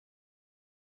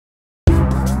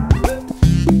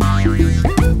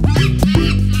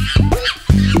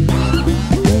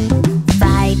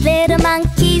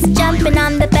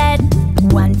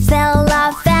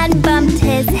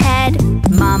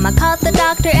Mama called the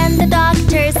doctor and the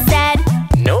doctor said,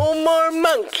 "No more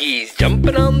monkeys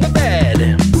jumping on the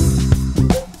bed."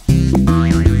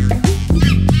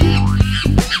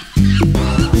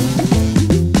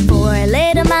 Four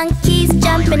little monkeys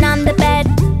jumping on the bed.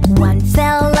 One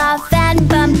fell off and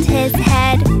bumped his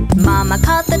head. Mama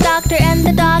called the doctor and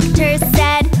the doctor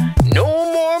said, "No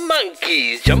more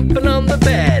monkeys jumping on the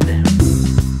bed."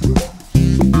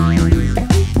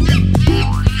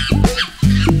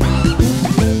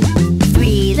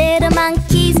 Three little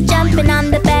monkeys jumping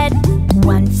on the bed.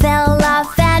 One fell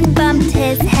off and bumped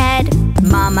his head.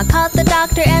 Mama called the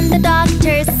doctor and the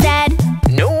doctor said,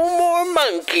 "No more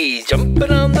monkeys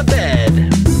jumping on the bed."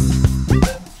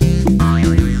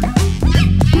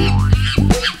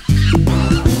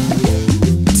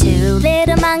 Two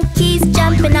little monkeys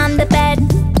jumping on the bed.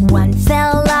 One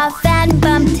fell off and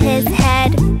bumped his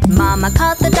head. Mama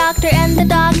called the doctor and the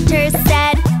doctor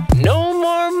said, "No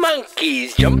more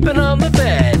monkeys jumping on the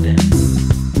bed."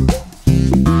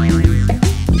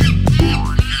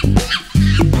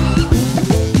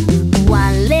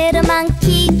 One little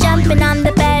monkey jumping on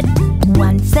the bed.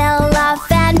 One fell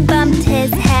off and bumped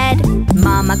his head.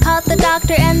 Mama called the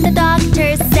doctor and the doctor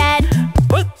said,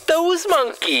 "Put those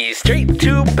monkeys straight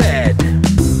to bed."